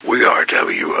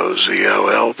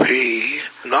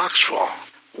WOZOLP, Knoxville,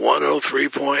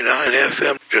 103.9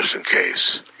 FM, just in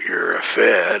case you're a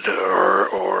Fed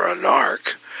or a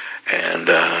narc, and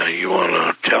you want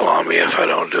to tell on me if I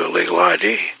don't do a legal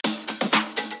ID.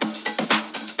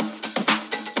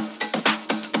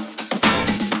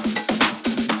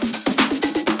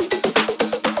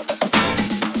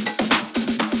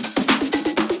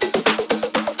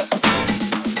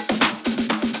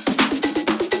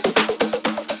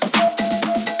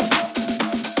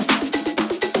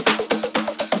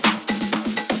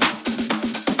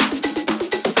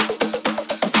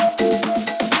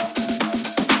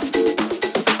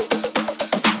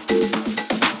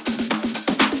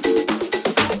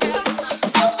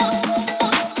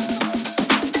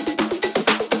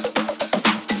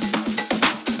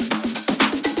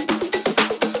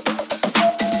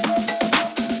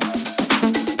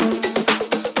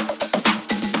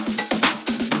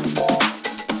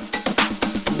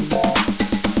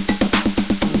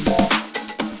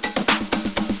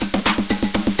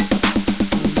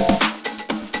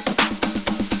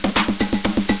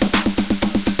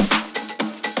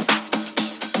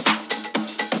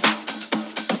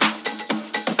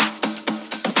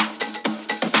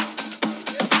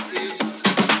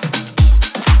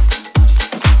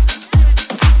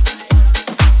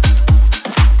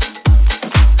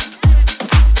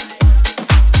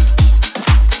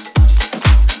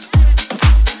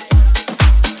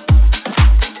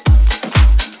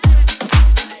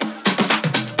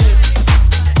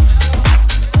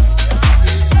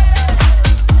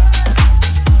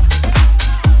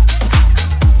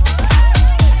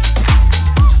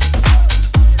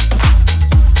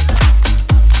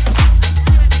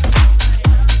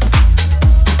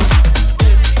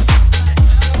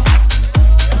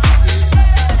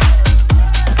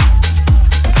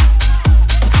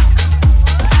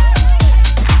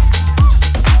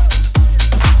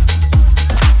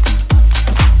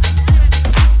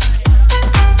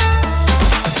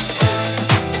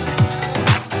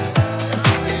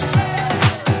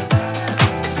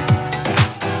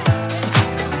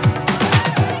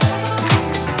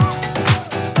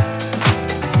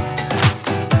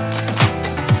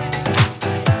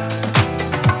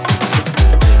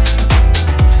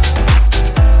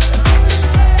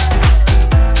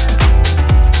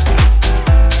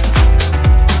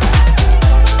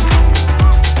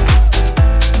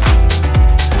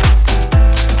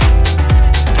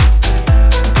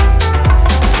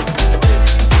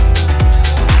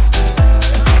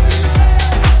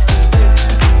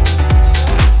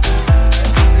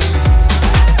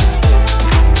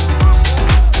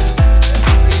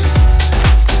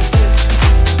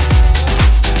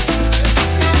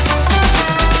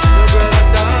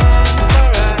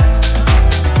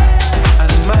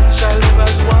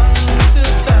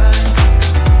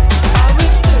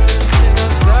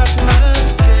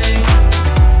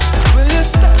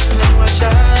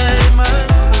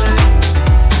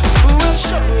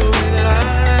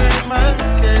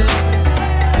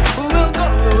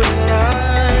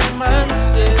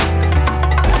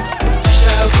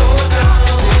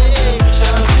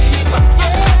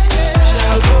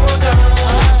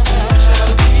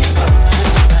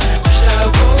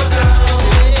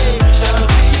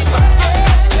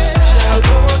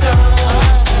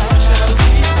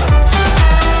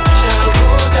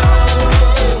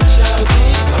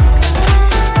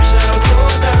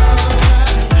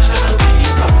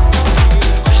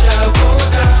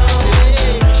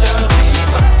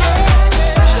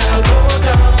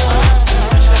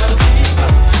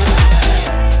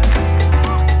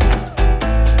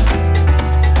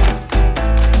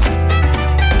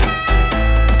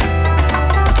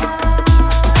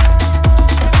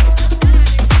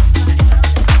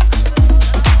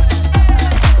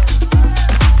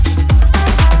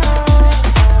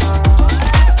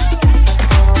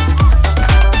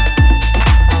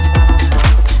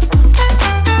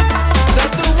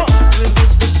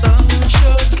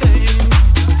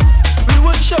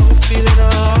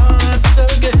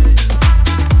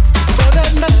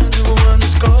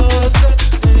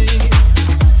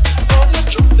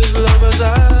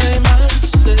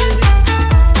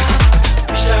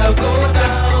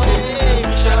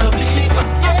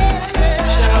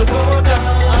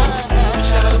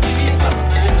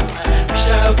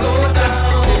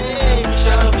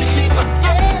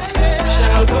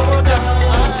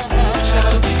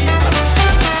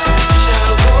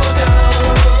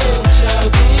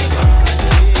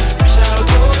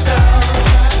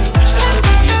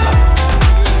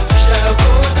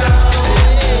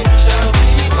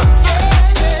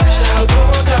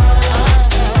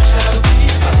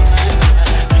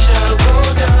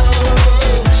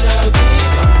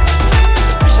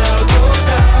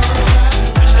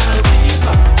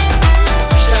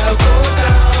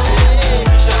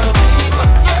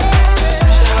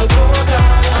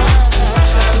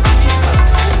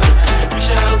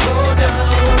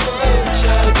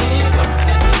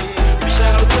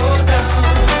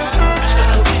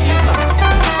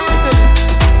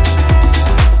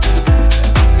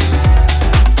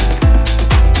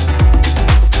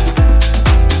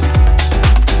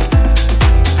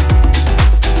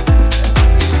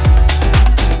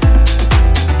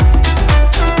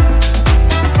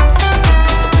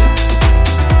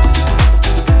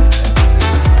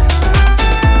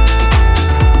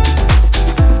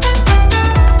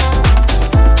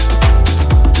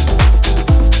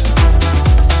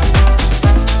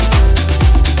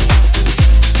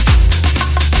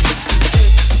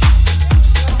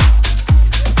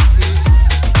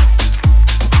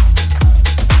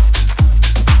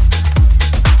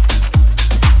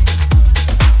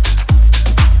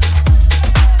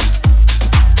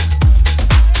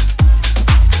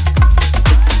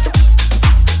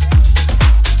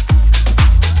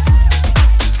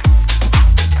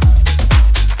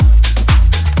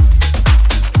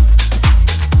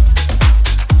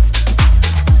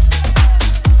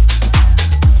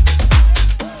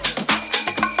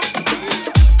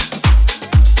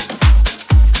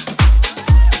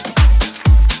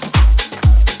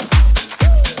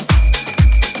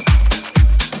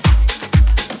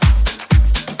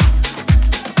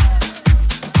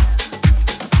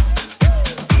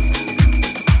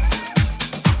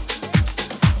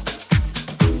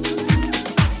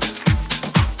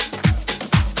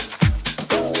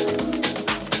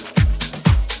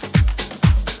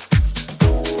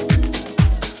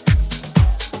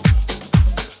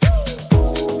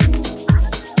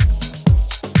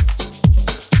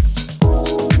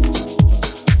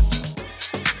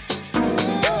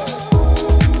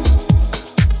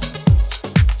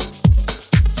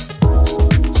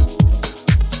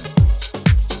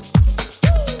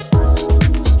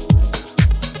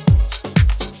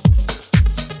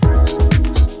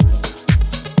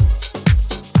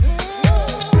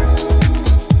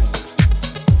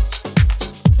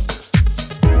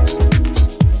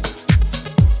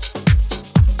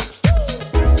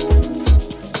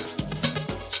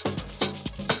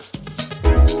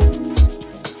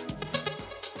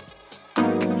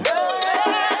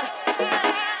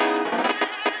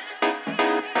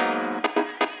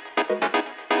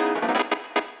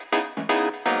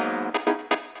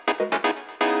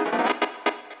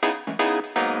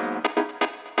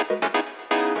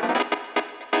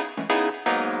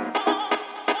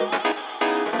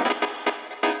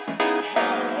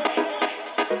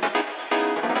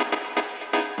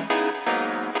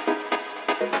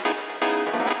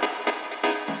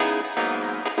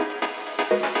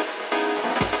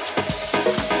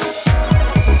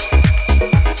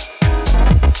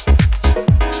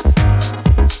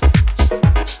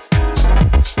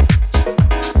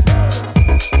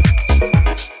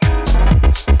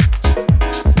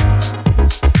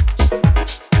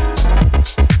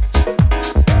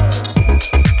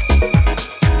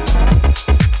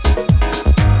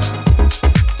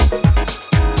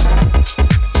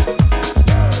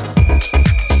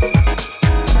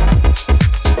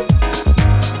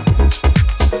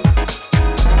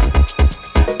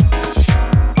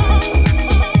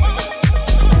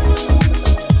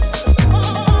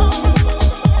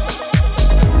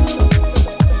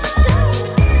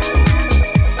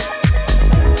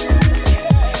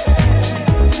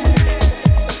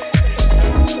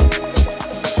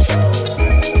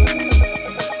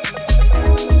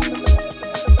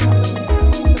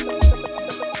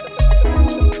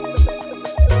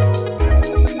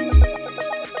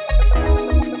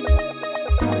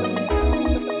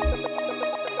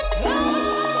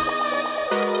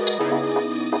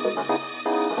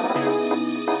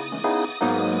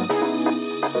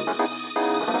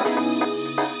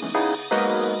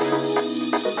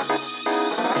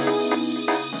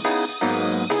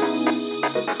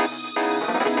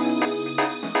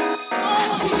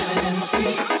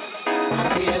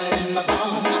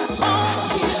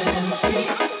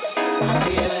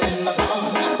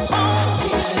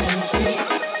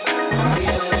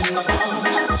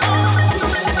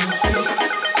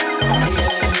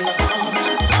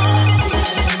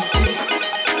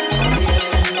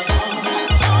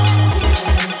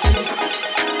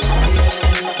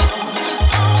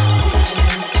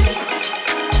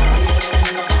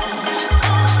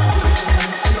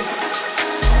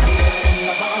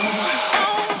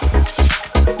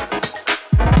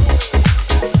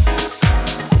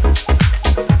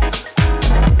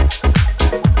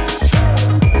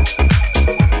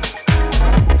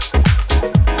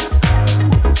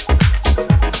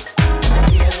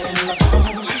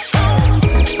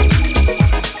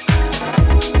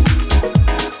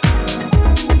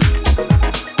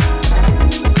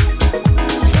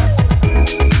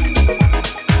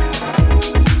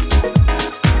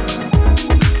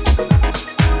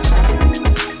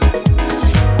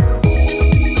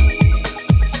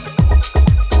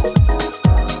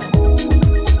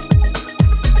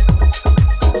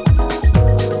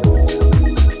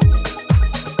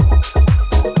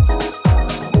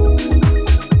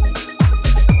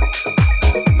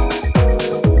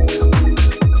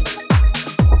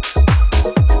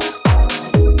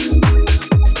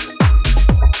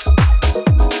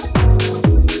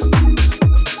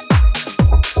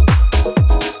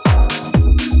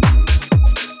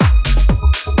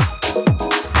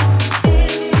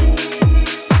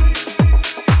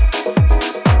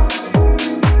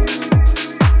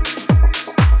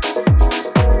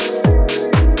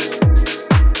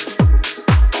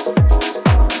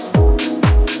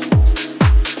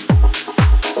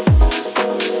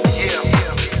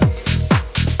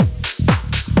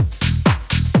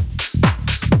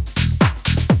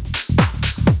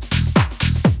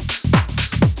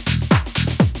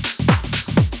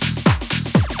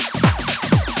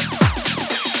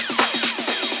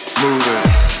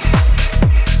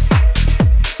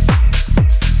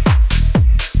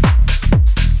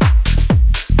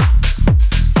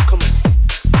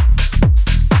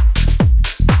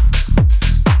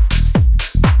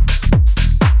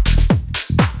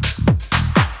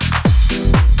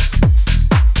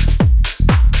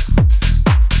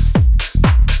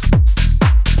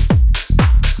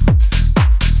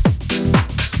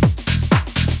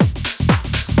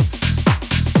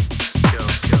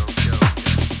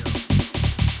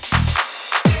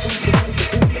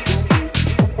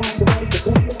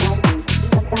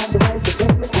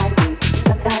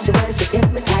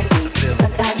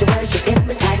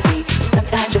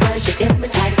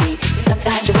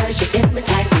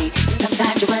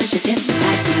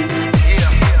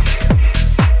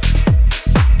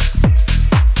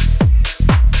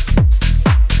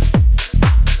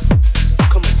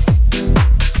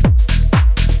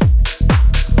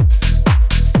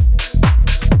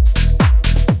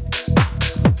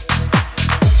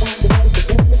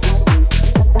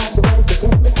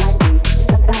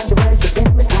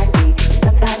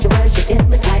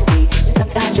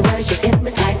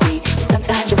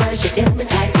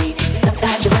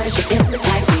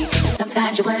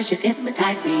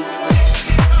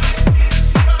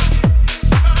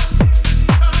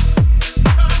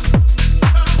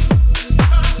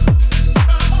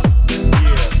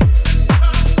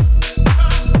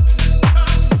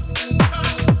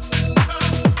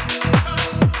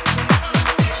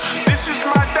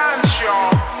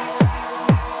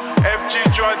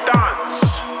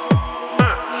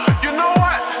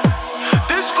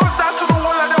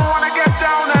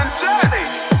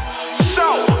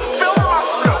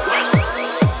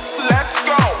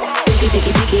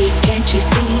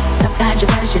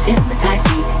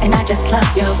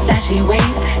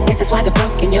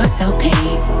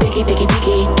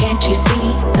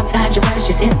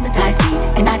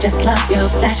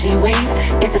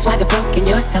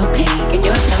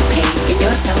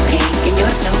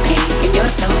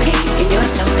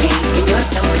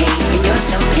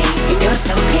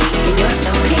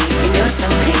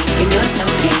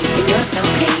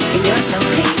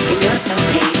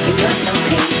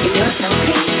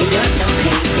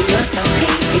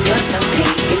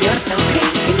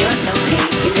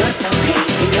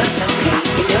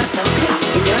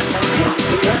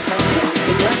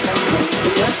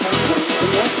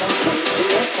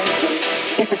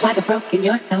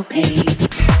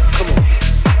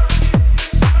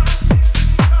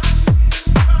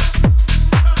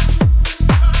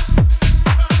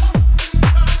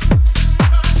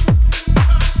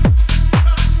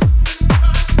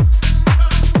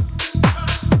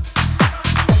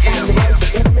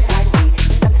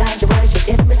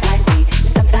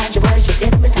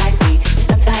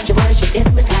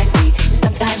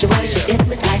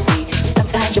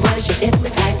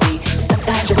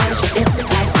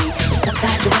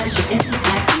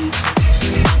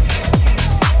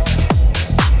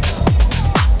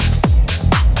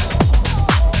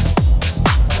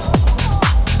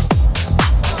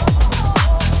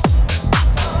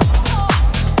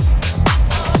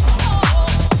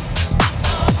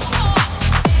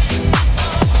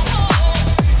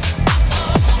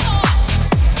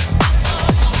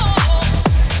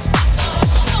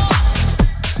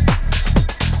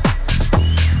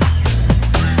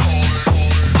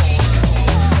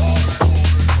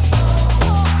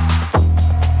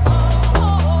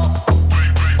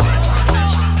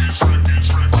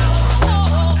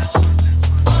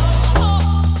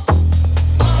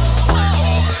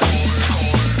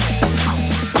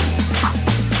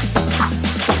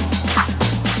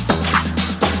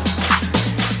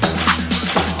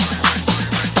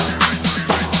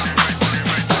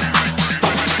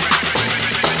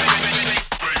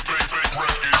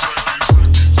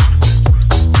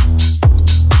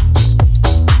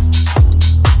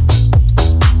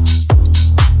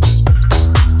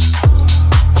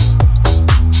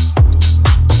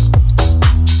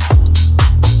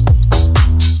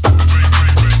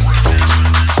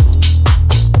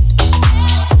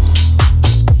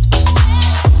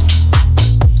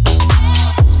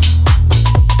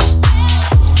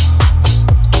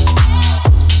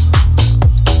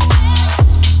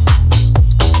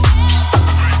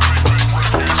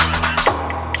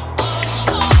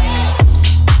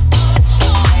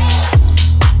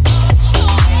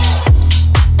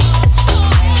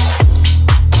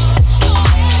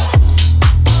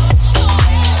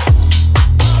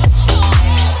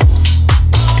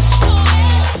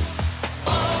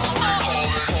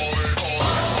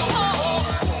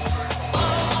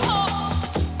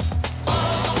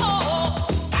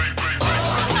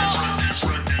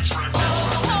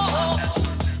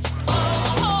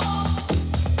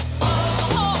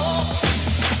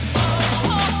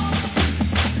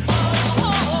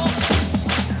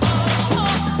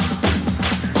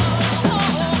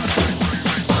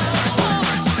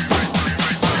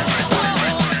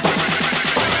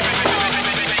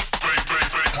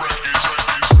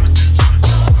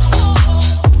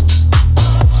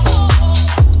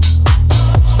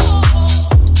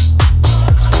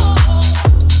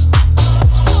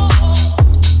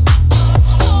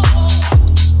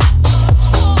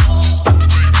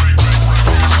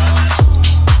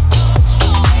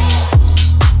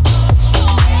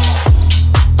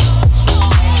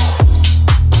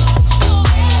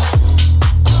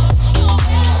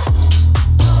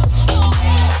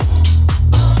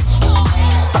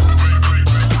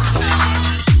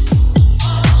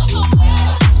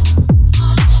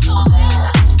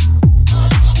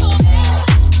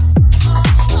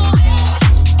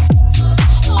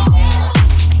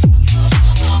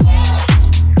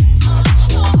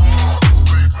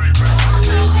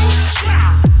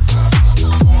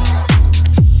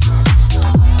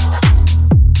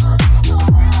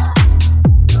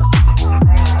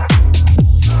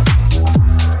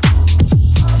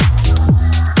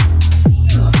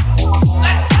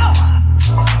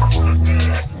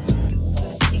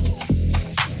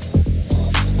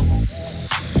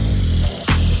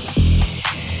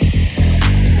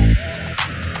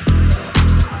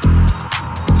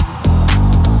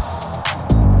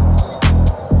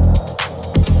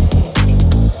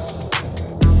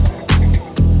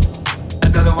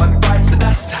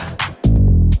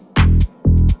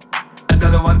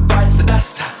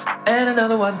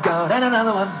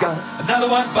 another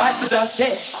one bites the dust.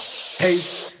 Hey, hey,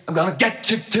 I'm gonna get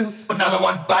you too. Another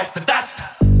one bites the dust.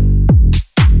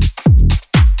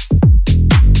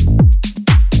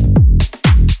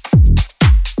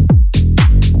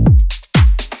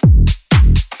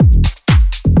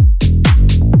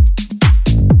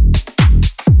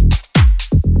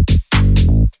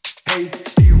 Hey,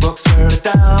 Steve walks further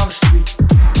down the street.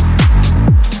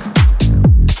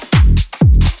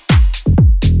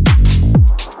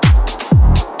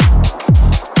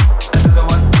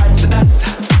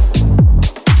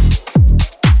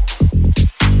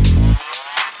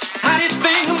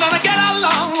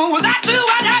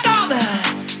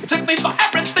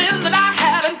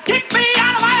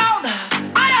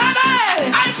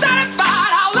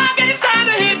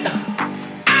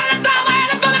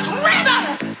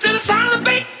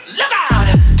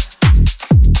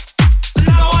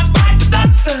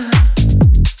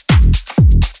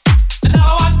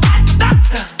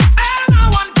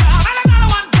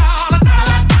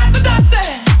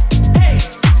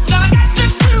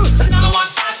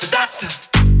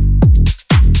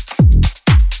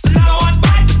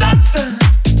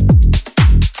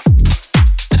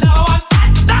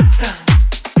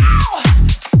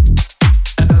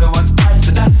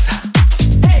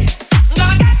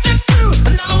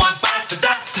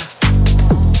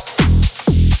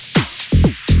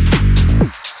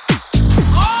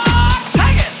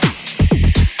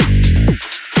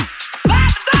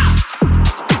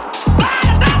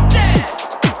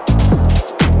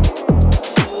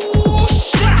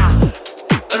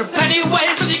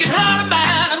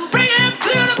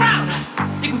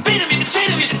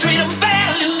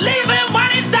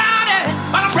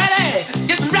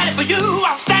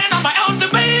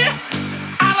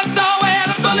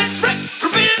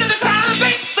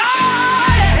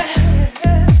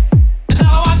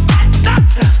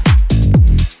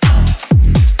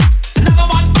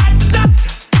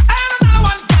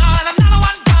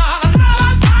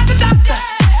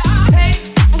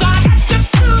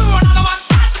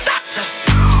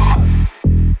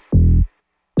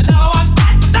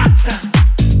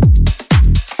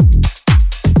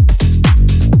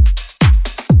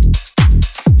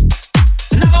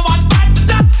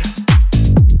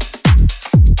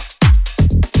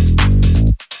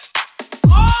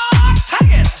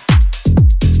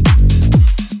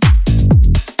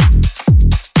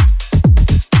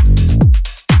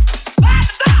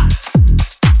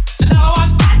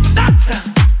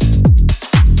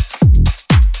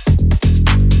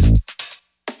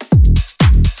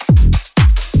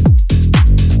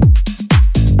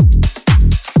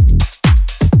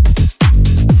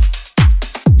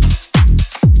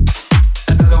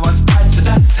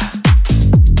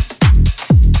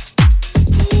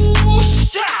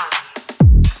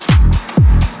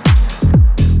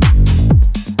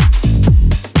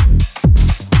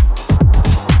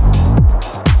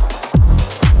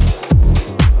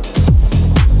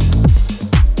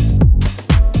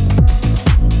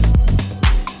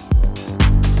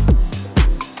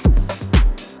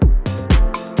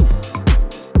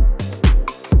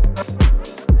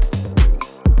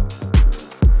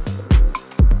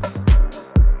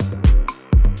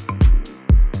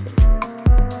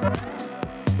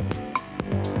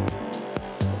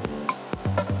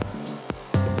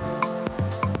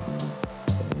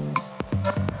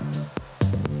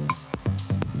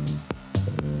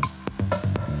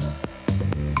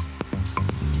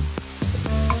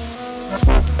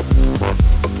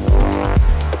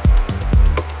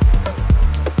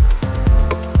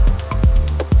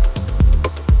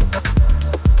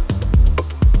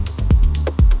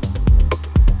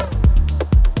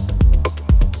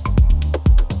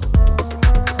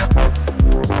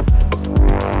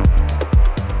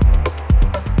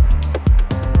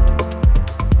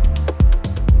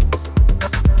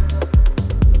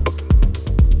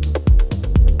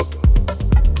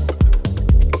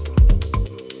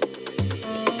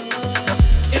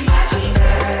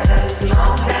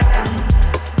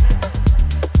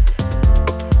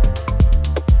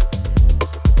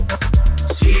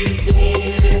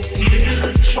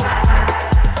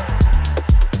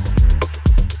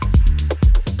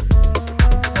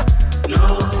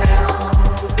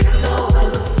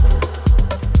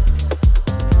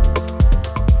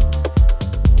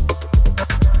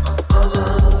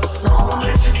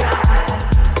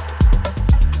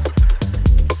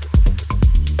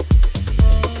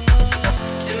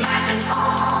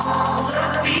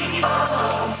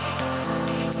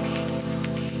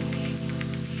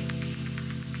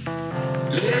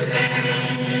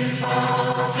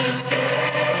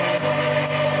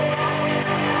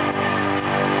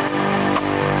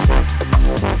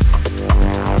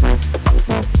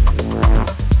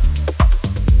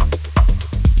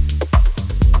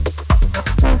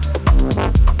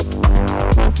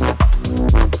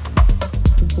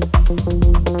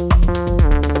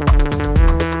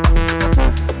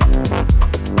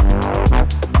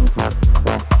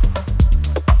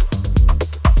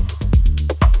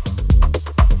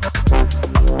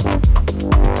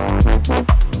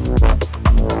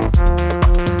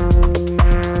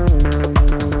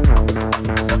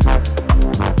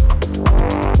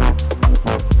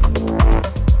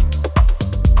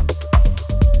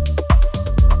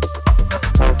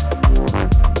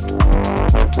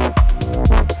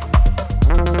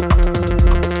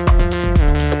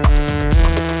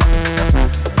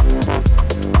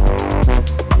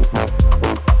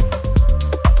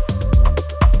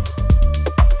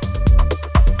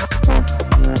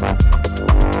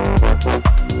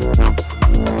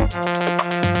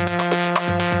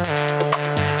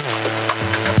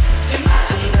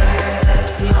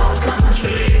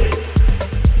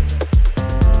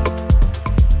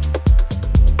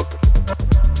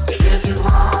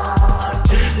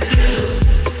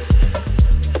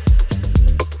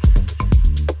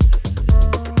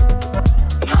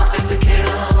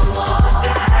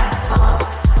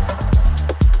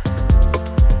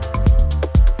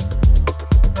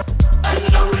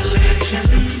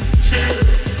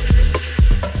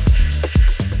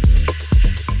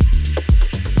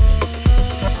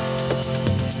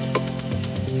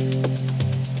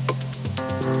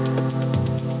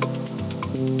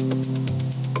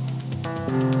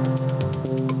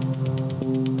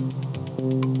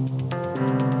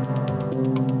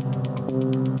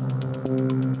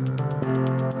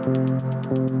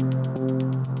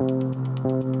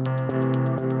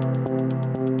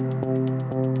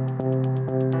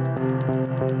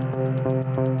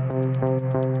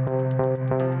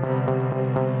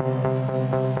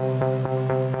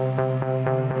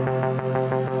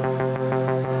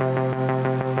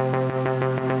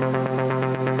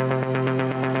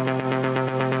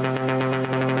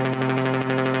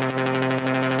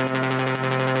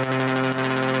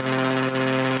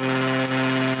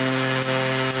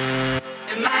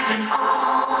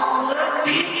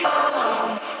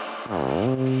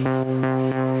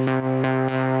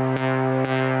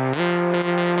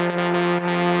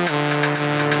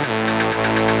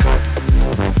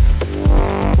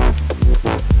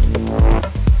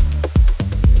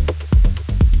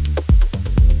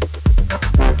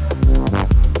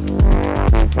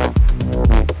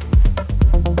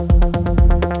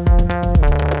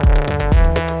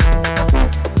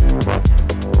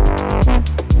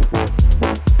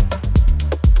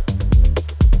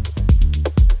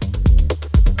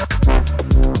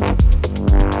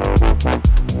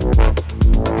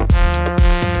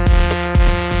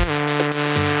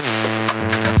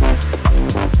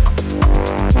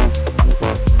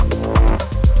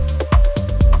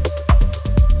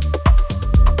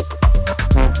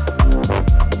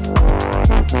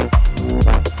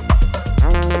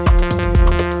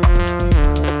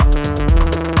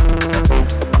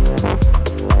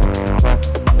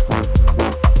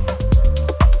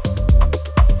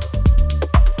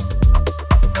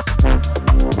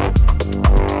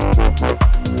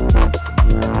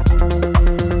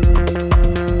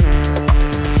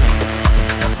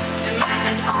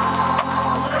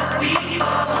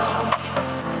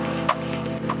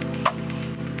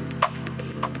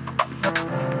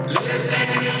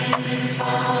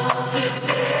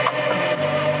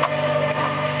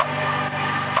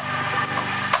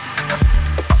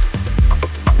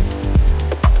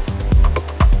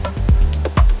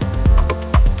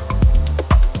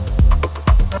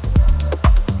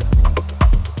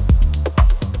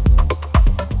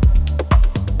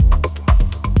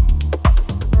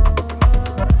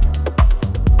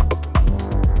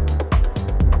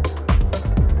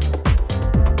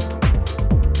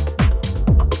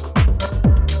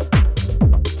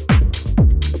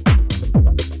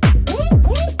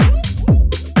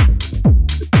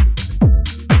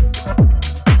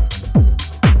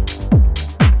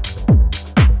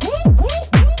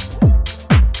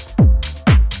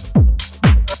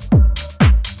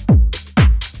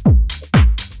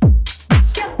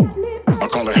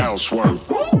 housework,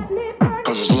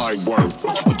 cause it's light work.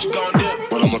 What you gonna do?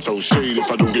 But I'ma throw shade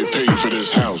if I don't get paid for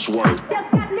this housework.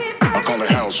 I call it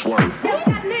housework,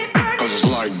 cause it's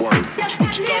light work.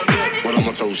 What you gonna do? But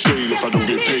I'ma throw shade if I don't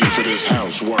get paid for this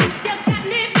housework.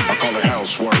 I call it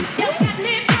housework,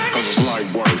 cause it's light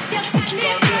work. What you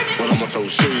gonna do? But I'ma throw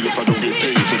shade if I don't get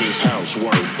paid for this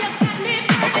housework.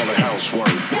 I call it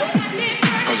housework,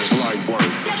 cause it's light work.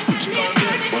 What you gonna do?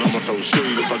 But I'ma throw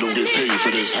shade if I don't get paid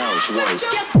for this housework.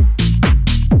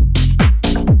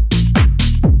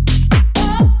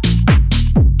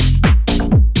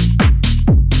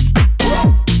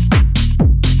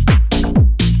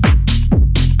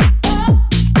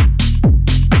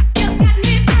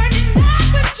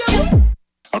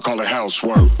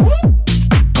 Housework,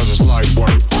 cause it's light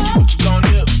work. What you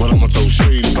gonna do? But I'ma throw shade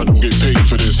if I don't get paid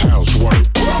for this housework.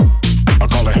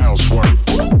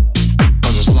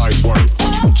 I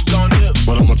call it housework,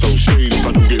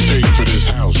 cause it's light work.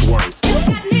 What you gonna do?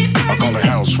 But I'ma throw shade if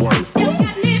I don't get paid for this housework. I call it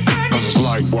housework, cause it's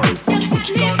light work. What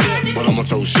you gonna do? But I'ma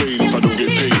throw shade if I don't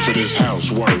get paid for this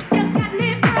housework.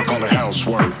 I call it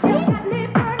housework,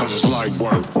 cause it's light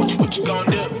work. What you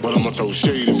gonna do? But I'ma throw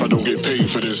shade if I don't get paid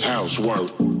for this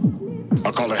housework.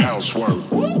 I call it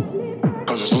housework,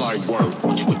 cause it's light work.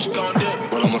 What you gonna do?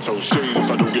 But I'ma throw shade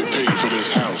if I don't get paid for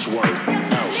this housework.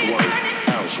 Housework,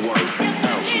 housework,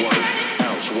 housework,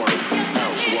 housework,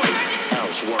 housework,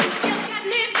 housework.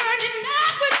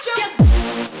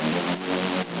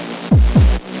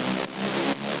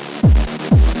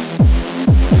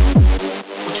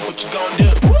 What you gonna do?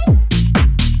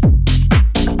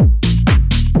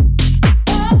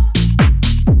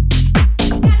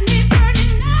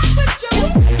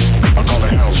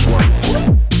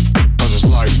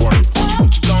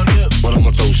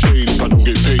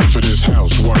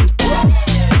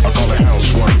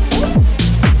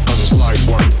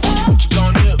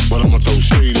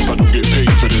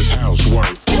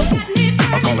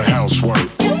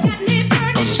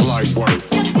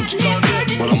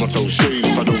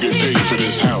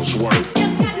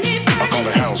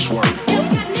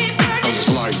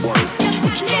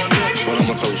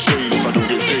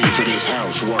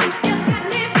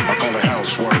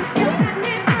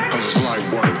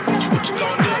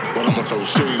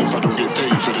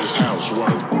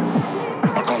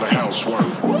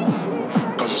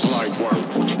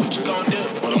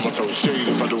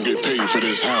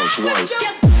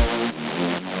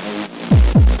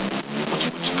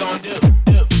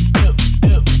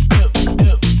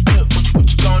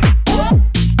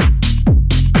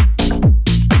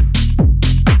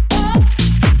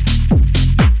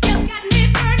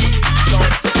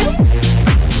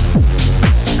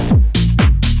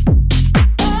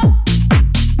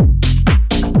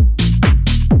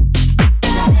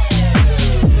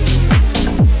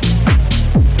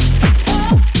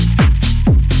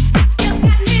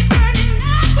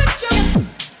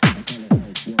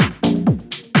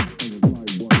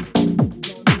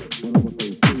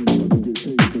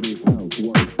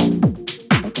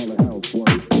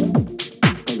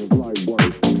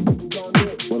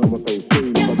 I'ma throw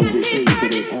shade if I don't get paid for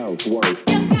this housework.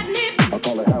 I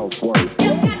call it housework,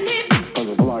 cause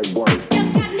it's light work.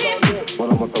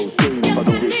 But I'ma throw shade if I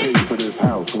don't get paid for this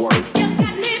housework.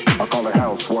 I call it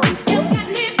housework,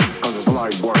 cause it's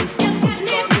light work.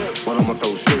 But I'ma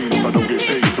throw shade if I don't get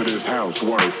paid for this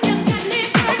housework.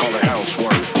 I call it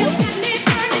housework,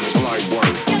 cause it's light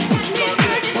work.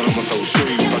 But I'ma throw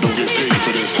shade if I don't get paid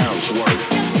for this housework.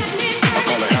 I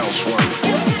call it housework,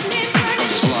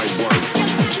 cause it's light work.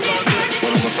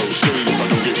 But I'ma throw shade if I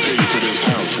don't get paid for this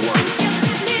housework.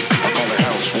 I call it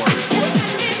housework,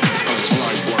 cause it's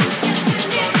light work.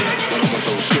 But I'ma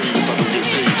throw shade if I don't get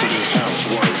paid for this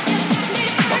housework.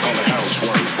 I call it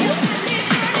housework,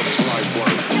 cause it's light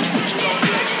work.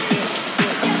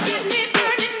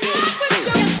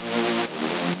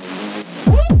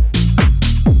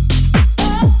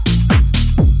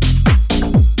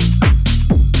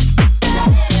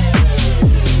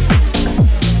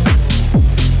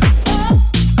 I call it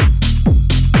housework,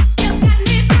 cause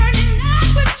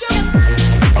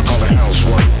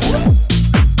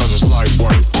it's light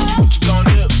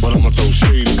work. But I'ma throw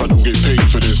shade if I don't get paid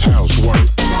for this housework.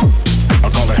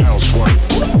 I call it housework,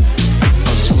 cause it's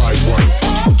light work.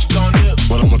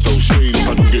 But I'ma throw shade if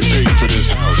I don't get paid for this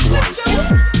housework.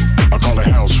 I call it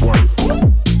housework,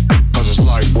 cause it's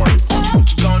light work.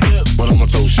 But I'ma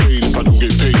throw shade if I don't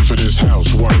get paid for this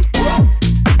housework.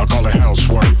 I call it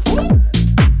housework,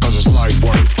 cause it's light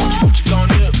work.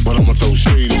 But I'ma throw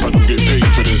shade if I don't get paid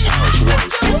for this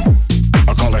housework.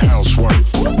 I call it housework,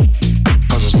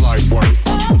 cause it's light work.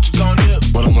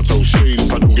 But I'ma throw shade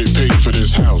if I don't get paid for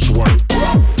this housework.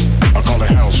 I call it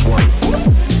housework,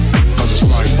 cause it's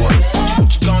light work.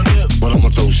 But I'ma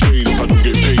throw shade if I don't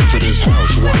get paid for this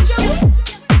housework.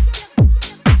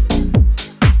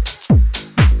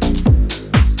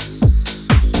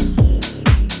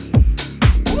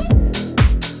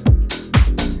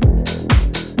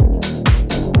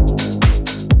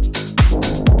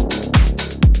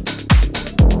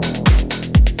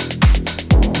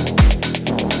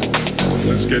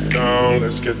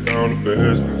 Let's get down to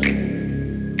business.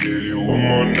 Give you one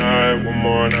more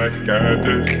night to get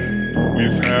this.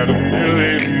 We've had a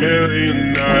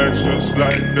million nights just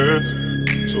like this.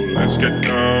 So let's get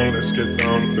down to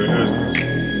business.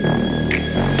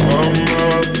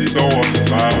 Please don't walk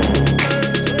loud.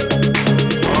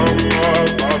 I'm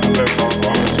about to let my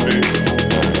heart speak.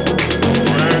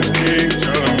 Friends keep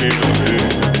telling me to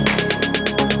leave.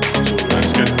 So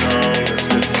let's get down to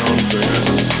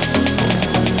business.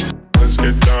 Let's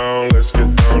get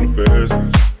down to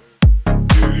business.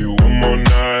 Give you one more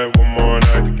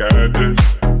night to get this.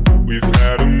 We've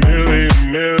had a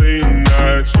million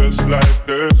nights just like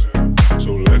this.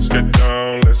 So let's get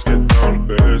down to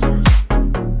business.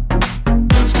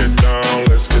 Let's get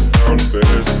down to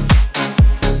business.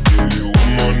 Give you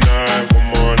one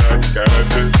more night to get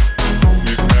this.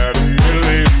 We've had a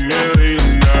million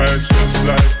nights just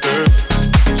like this.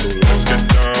 So let's get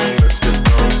down to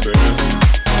business.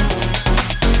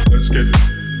 Let's get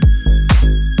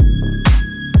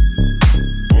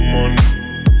one more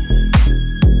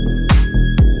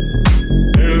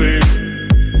nearly.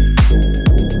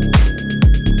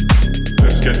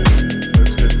 Let's get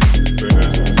business.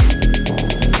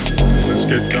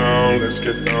 Let's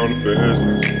get down to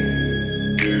business.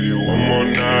 Give you one more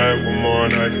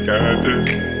night to get this.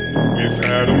 We've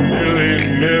had a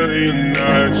million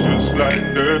nights just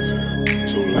like this.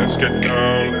 So let's get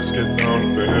down to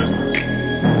business.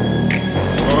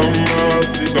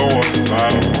 Please don't walk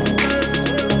loud.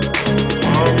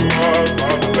 I'm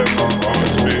about to let my heart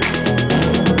speak.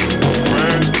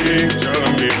 Friends keep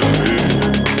telling me to leave.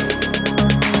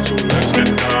 So let's get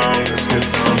down to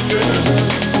business.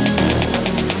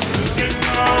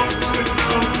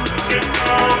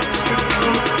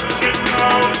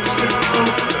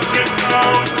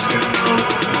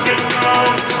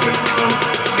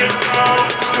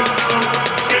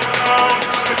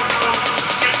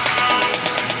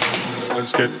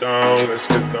 Let's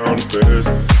get down to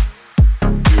business.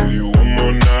 Give you one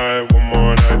more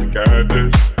night to get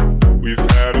this. We've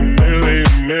had a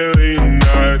million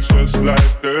nights just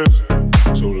like this.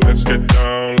 So let's get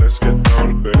down to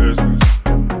business.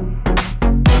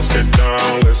 Let's get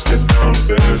down to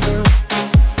business.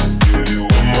 Give you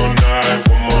one more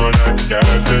night to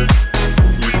get this.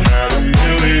 We've had a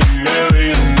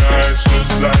million nights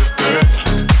just like this.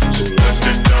 So let's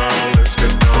get down to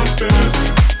business.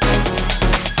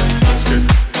 Let's get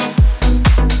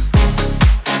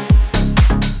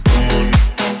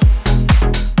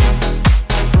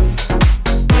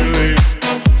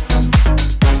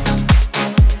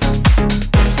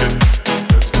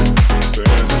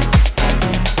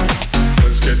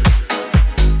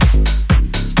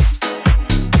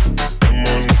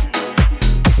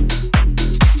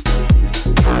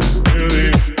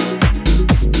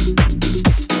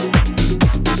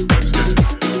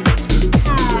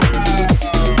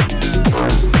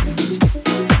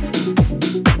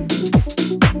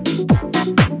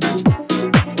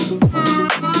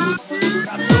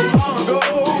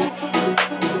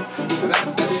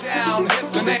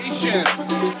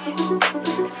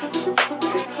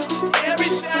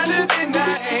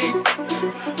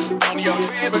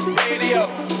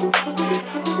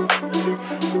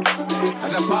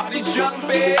The party's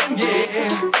jumping, yeah,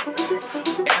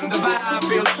 and the vibe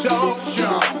feels so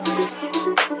strong.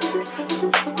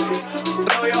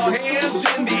 Throw your hands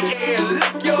in the air,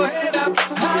 lift your head up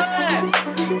high.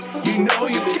 You know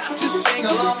you've got to sing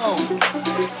along.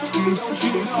 Don't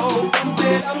you know? Pump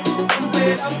it up, pump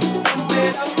it up, pump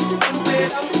it up, pump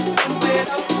it up, pump it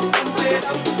up, pump it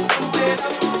up, pump it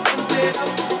up, pump it up.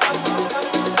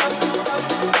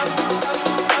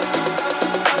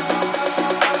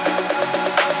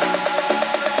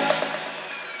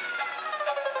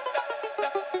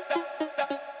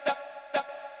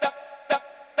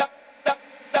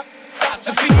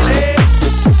 To feel it.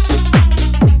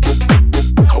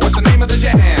 What's the name of the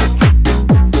jam?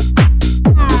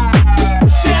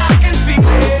 See, I can feel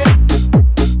it.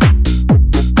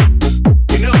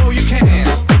 You know you can.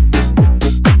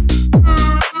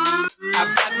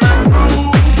 I've got my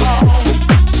groove on,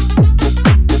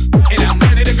 and I'm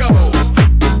ready to go.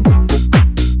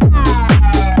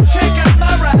 Check out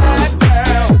my ride,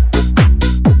 girl,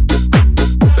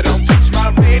 but don't touch my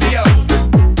radio.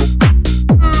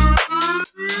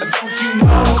 Don't you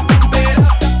know, pump it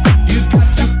up, you've got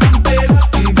to pump it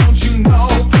up. Don't you know,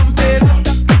 pump it up,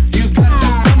 you've got to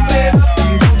pump it up.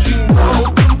 Don't you know,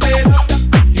 pump it up,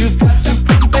 you've got to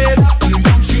pump it up.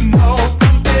 Don't you know,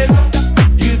 pump it up,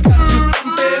 you've got to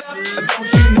pump it up.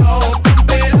 Don't you know, pump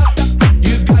it up,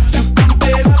 you've got to pump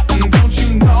it up. Don't you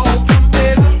know, pump it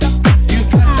up, you've got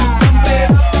to pump it up. Don't you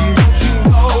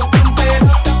know, pump it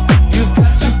up, you've got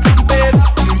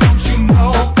to pump it up. Don't you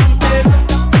know, pump it up,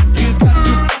 you've got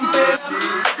to pump it up.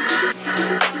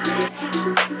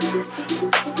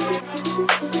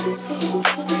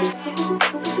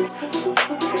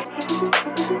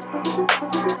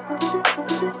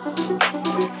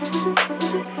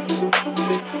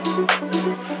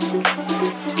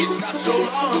 It's not so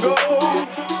long ago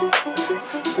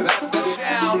that the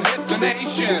sound hit the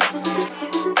nation.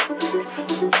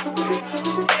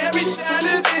 Every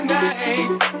Saturday night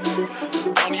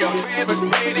on your favorite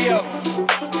radio.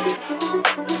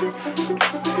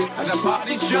 The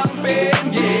party's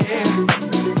jumping, yeah,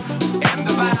 and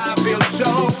the vibe feels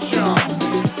so strong.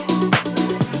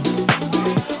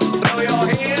 Throw your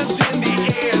hands in the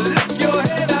air, lift your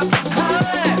head up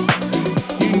high.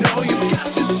 You know you've got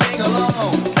to sing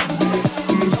along.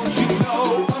 Don't you know?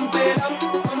 Pump it up,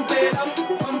 pump it up,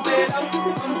 pump it up,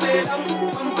 pump it up,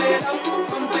 pump it up,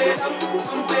 pump it up,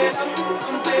 pump it up,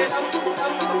 pump it up.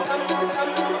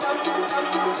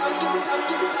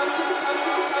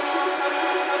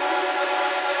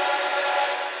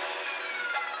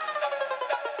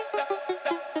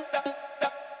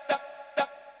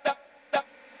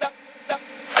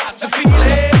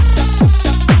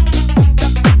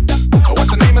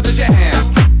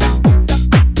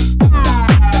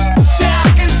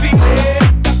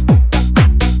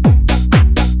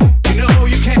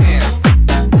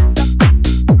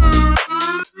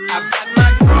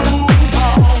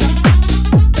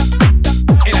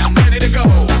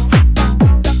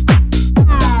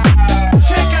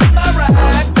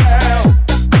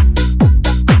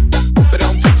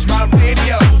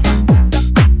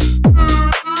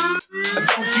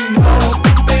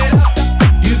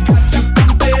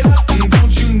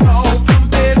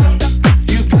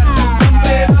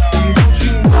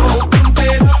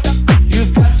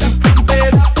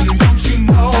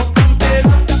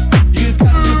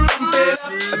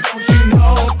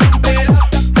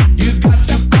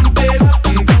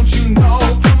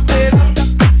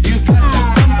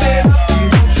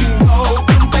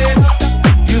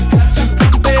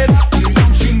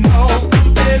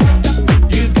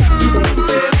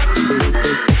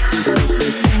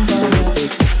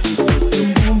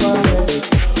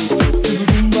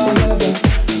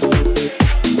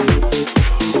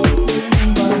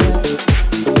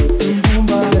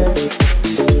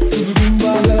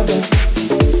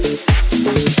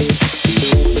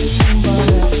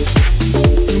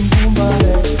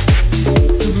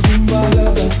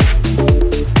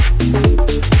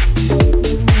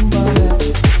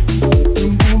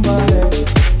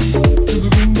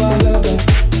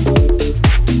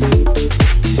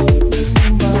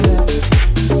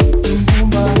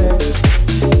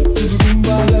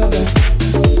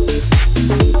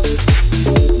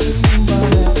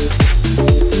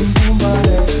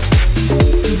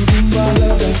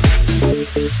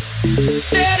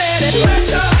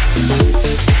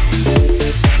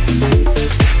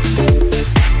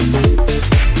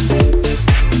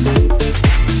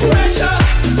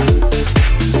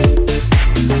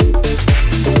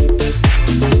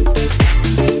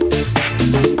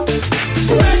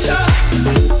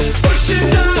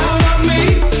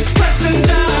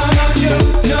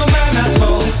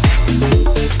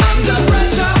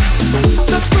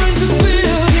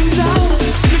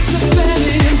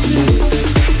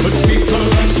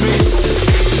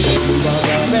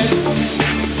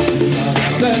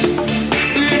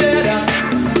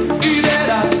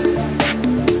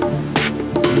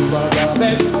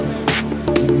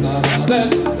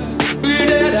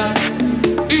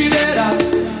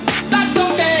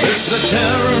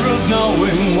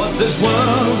 knowing what this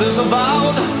world is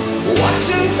about.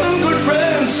 Watching some good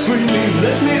friends screaming,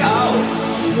 let me out.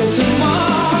 Where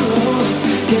tomorrow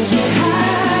gets me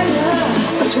higher.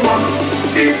 What you want?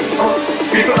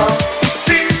 People up,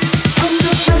 speaks.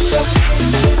 Under pressure.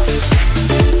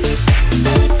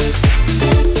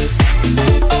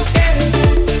 Okay.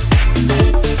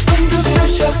 Under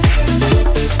pressure.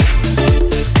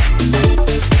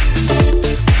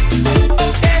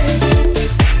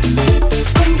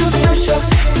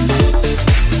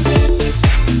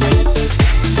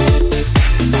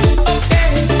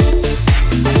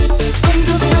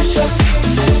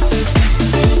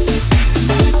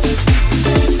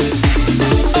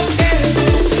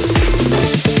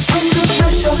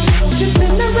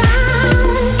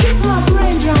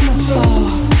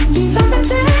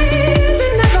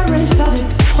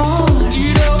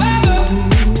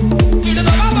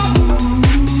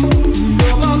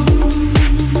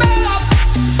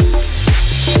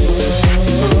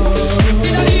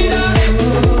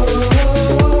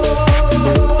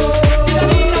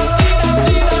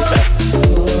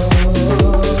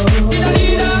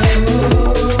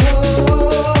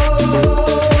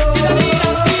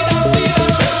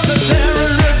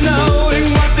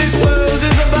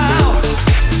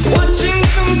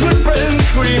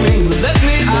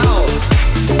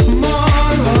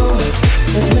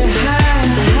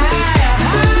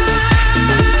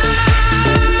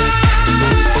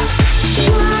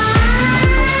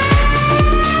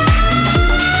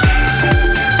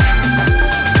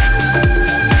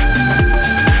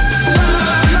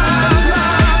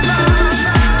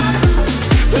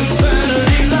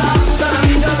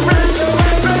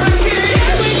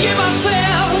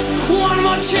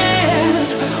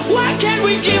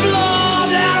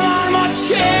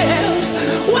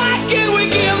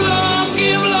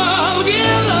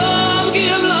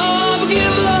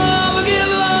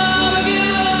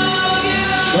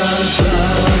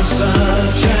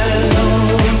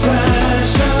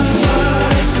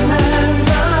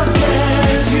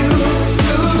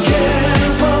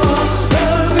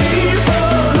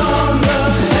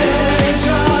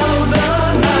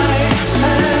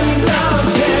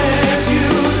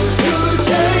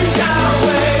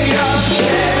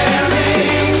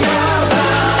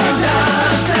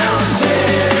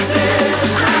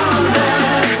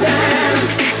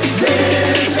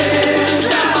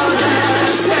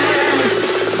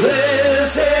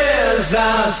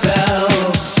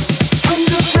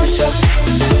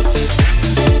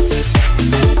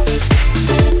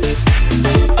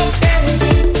 Okay.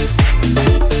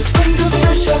 Under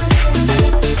pressure.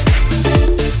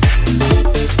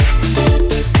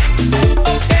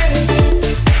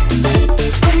 Okay.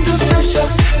 Under pressure.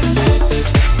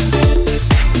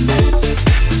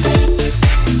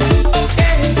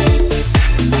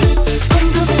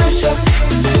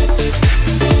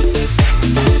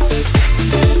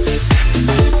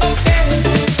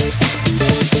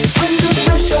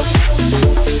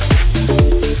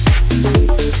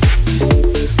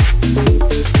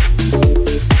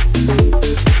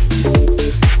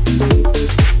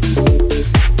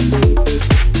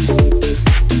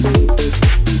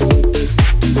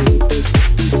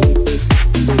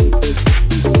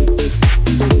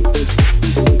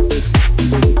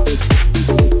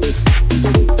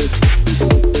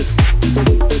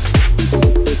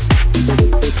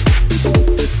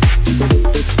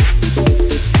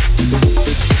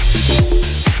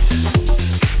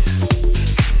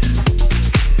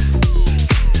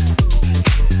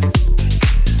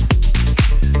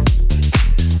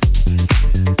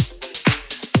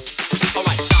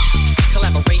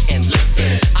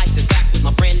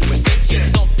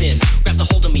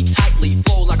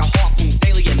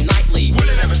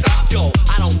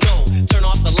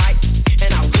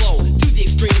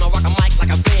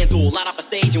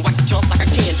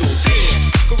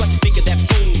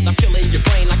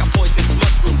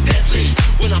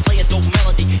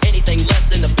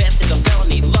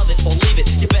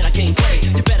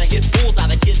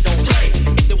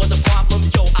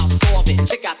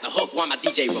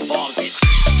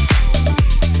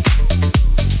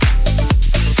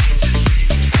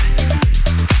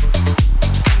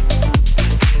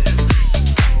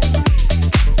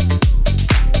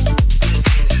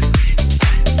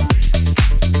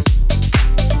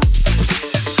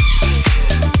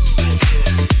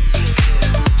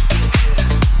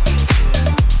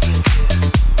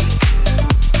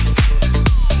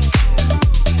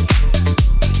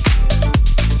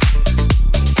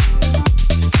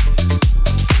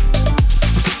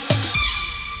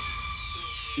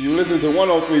 You listen to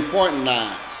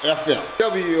 103.9 FM,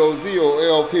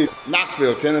 WOZOLP,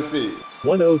 Knoxville, Tennessee.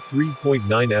 103.9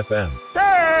 FM.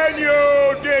 Can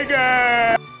you dig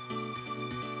it?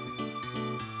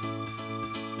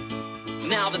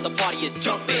 Now that the party is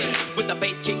jumping, with the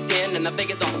bass kicked in and the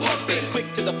Vegas are pumping.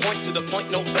 Quick to the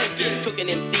point, no faking. Cooking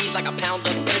MCs like a pound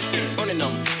of bacon. Burning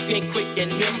them, being quick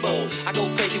and nimble. I go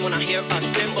crazy when I hear a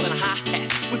cymbal and a hi-hat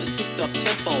with a souped up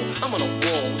tempo. I'm on a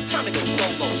roll, it's time to go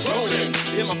solo. Rolling,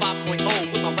 hit my 5.0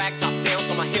 with my rag top down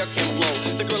so my hair can blow.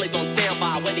 The girl is on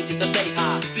standby, waiting just to say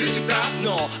hi. Did you stop?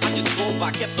 No, I just drove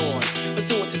by, kept on.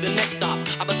 Pursuing to the next stop.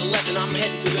 I bust a left and I'm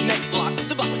heading to the next block.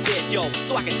 The block was dead, yo,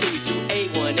 so I continue to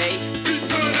A1A.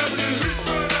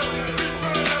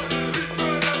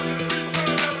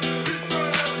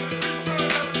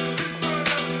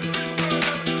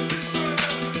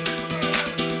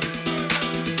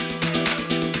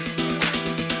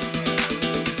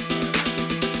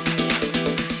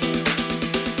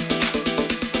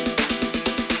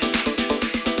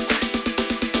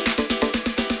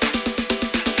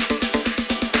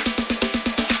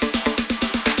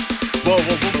 Whoa,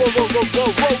 hold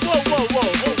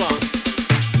on.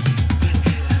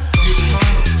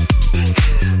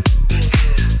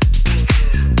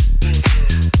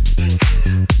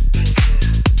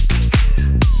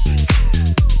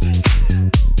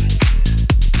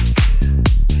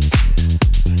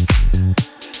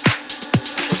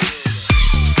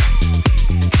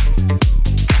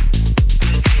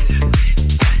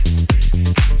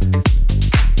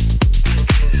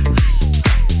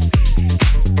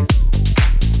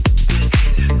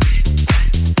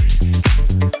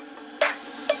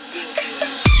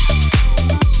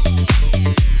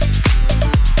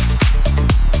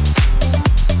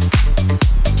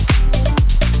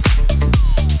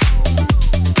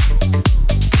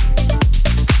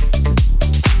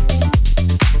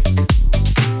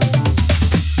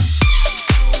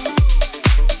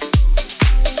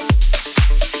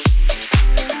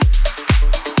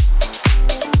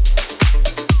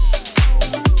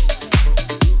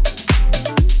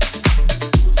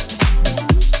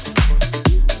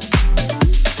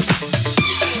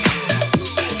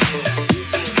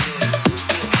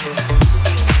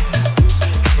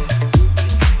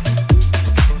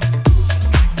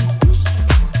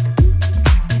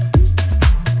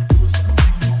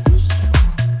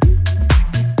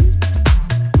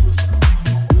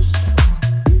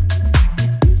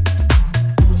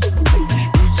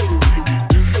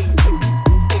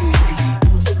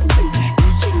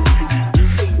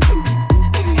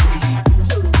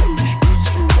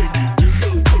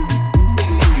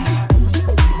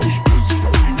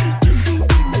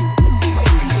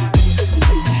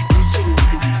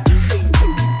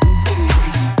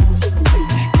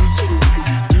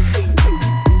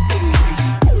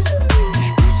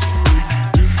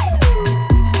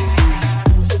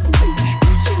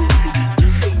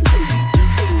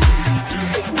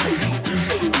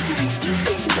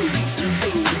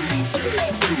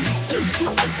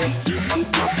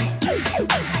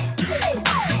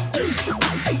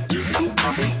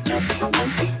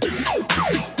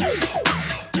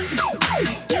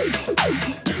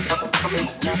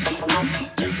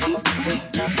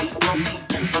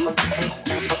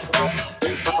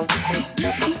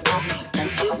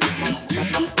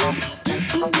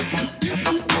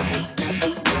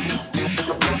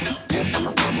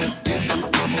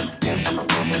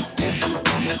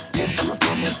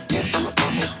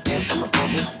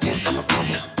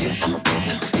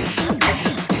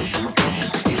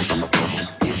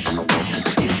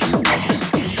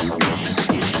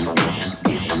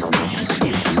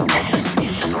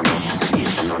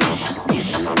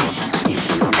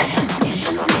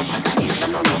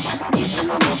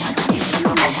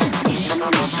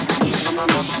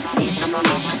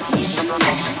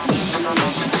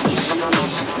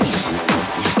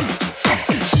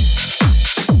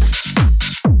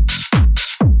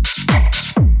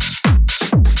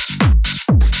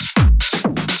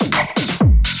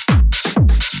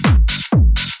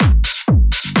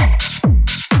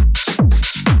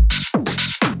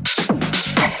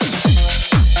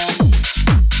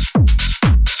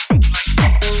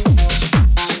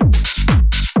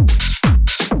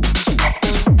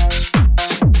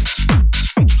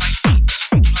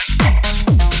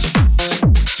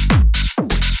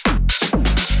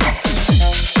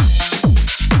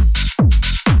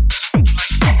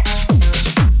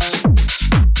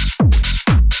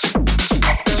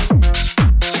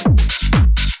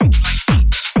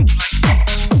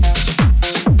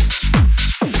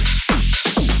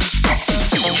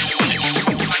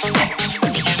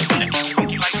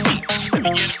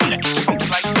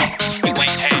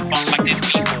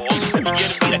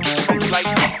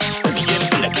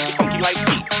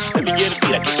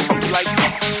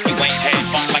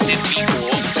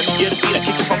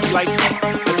 like feet.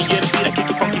 Let me get a beat, I kick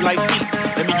it funky like feet.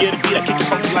 Let me get a beat, I kick it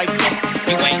funky like feet.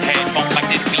 You ain't had funk like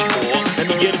this before. Let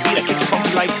me get a beat, I kick it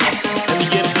funky like feet. Let me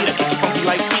get a beat, I kick it funky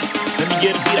like feet. Let me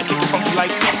get a beat, I kick it funky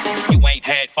like feet. You ain't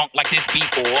had funk like this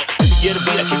before. Let me get a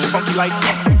beat, I kick it funky like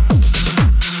feet.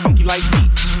 Funky like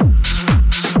feet.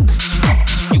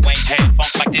 You ain't had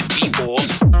funk like this before.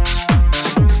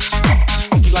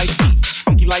 Funky like feet.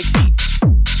 Funky like feet.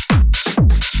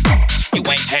 You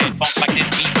ain't had funk like this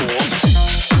before.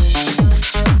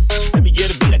 Let me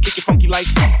get a beat, I kick it funky like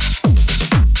feet.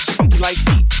 Funky like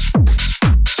feet.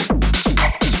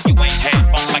 You ain't had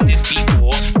funk like this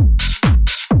before.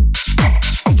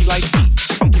 Funky like feet.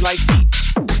 Funky like feet.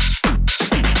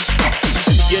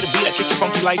 Let me get a beat, I kick it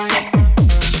funky like feet.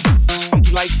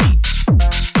 Funky like feet.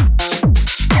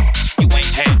 You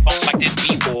ain't had funk like this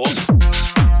before.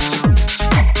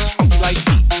 Funky like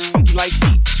feet. Funky like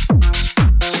feet.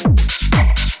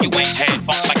 You ain't had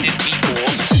funk like this before.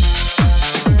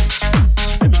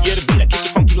 Let me get a beat, I kick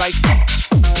it funky like feet.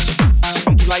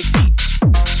 Funky like feet.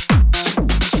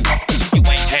 You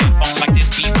ain't had funk like this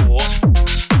before.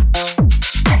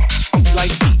 Funky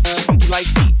like feet. Funky like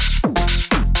feet. You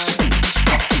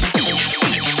ain't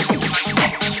had funk like this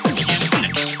before. Let me get a beat,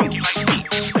 I kick it funky like feet.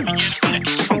 Let me get a beat, I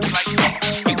kick it funky like feet. Let me get a beat, I kick it funky like feet.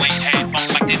 You ain't had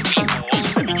funk like this before.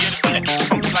 Let me get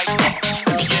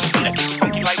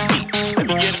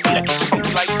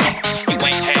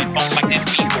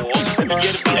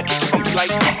a beat, I kick it funky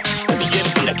like feet. Let me get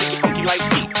a beat, I kick it funky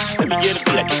like feet. Let me get a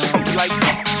beat, I kick it funky like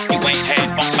feet. You ain't had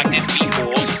funk like this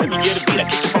before. Let me get a beat, I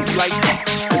kick it funky like feet.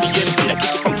 Let me get a beat, I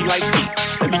kick it funky like feet.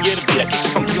 Let me get a beat, I kick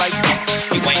it funky like feet.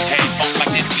 You ain't had funk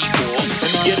like this before.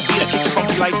 Let me get a beat, I kick it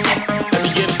funky like feet. Let me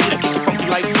get a beat, I kick it funky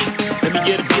like feet. Let me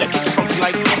get a beat, I kick it funky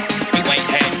like feet. You ain't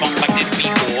had funk like this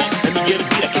before. Let me get a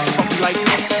beat, I kick it funky like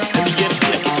feet. Let me get a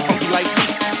beat, I kick it funky like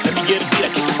feet. Let me get a beat,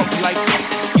 I kick it funky like feet.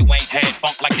 You ain't had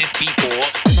funk like this before.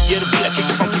 Get a beat, I kick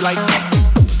it funky like feet.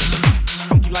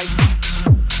 Funky like feet.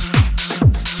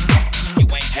 You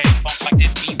ain't had funk like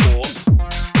this before.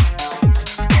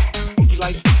 Funky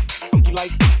like feet. Funky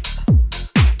like feet.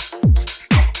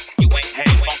 You ain't had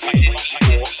funk like this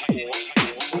before.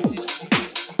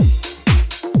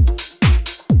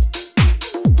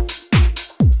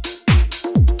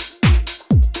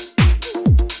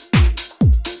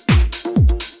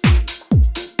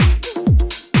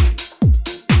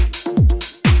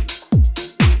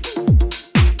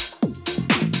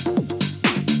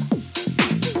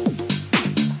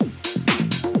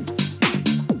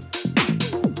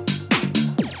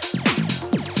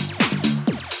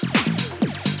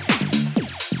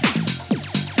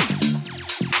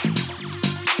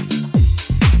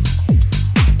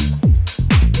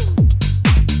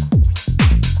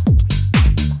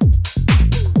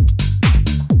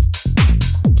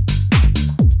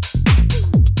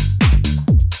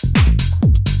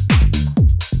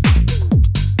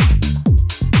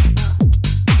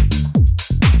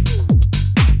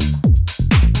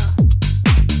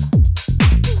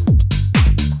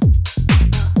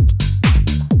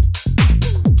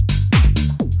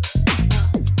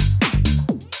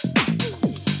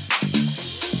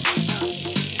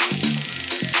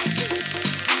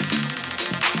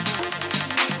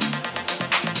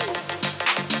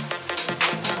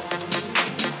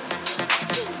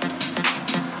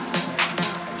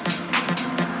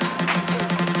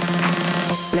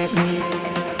 Let me,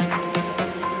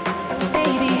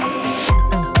 baby.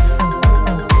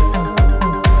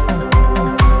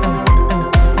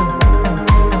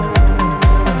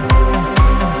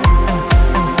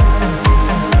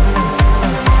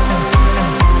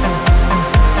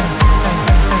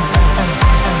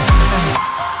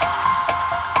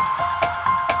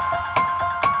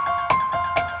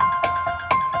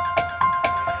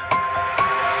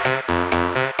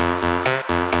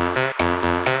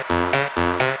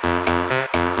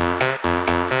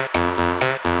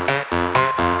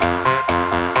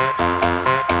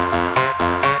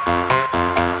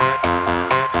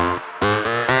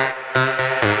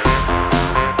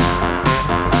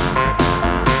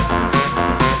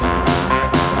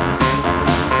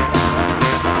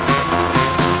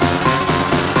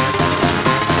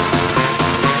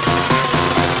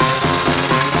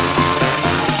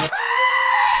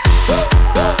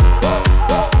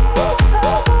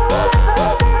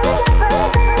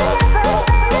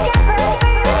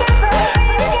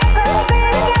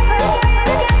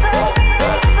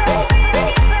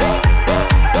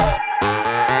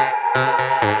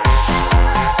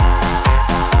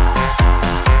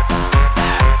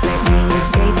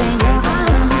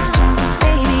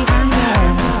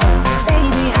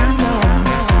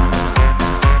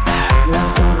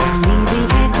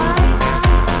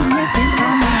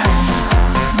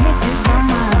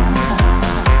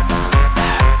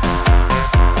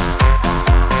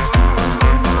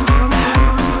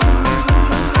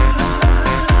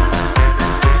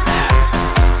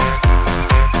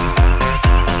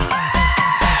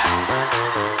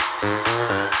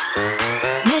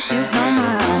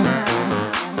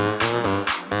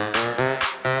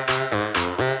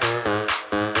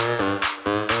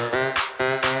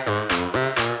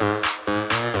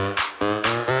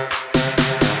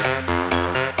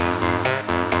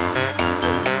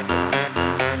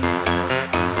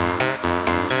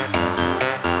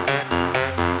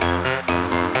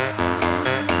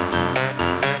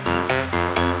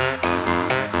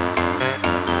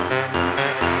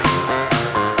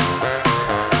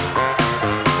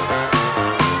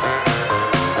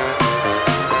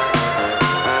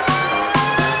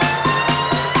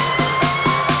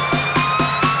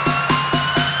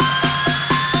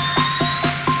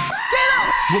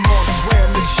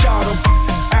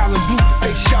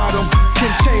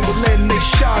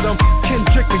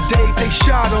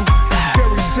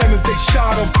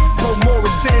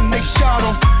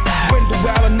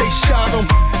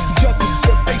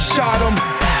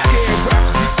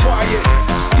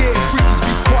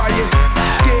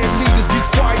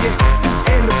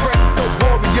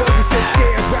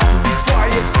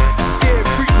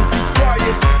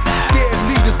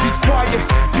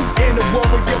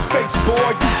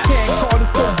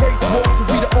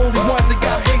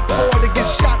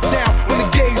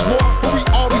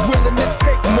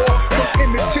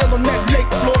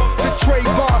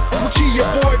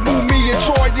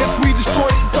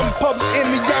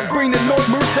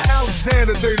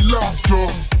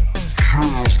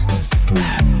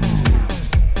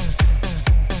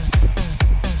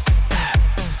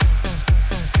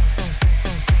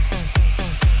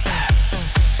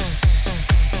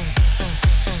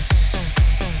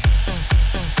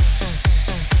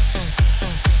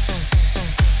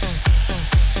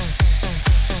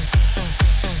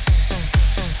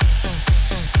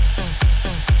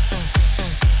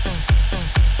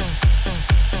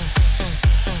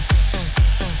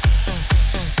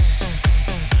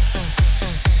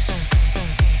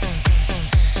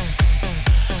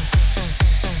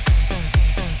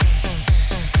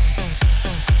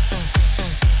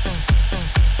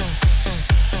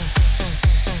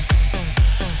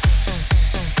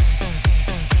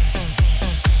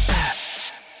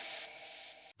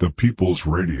 People's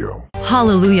Radio.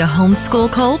 Hallelujah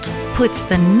Homeschool Cult puts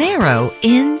the narrow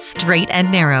in straight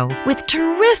and narrow with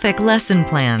terrific lesson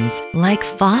plans like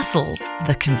fossils,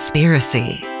 the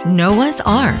conspiracy, Noah's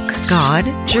Ark, God,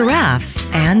 giraffes,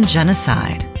 and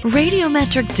genocide,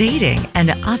 radiometric dating and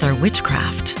other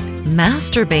witchcraft,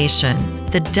 masturbation,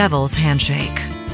 the devil's handshake,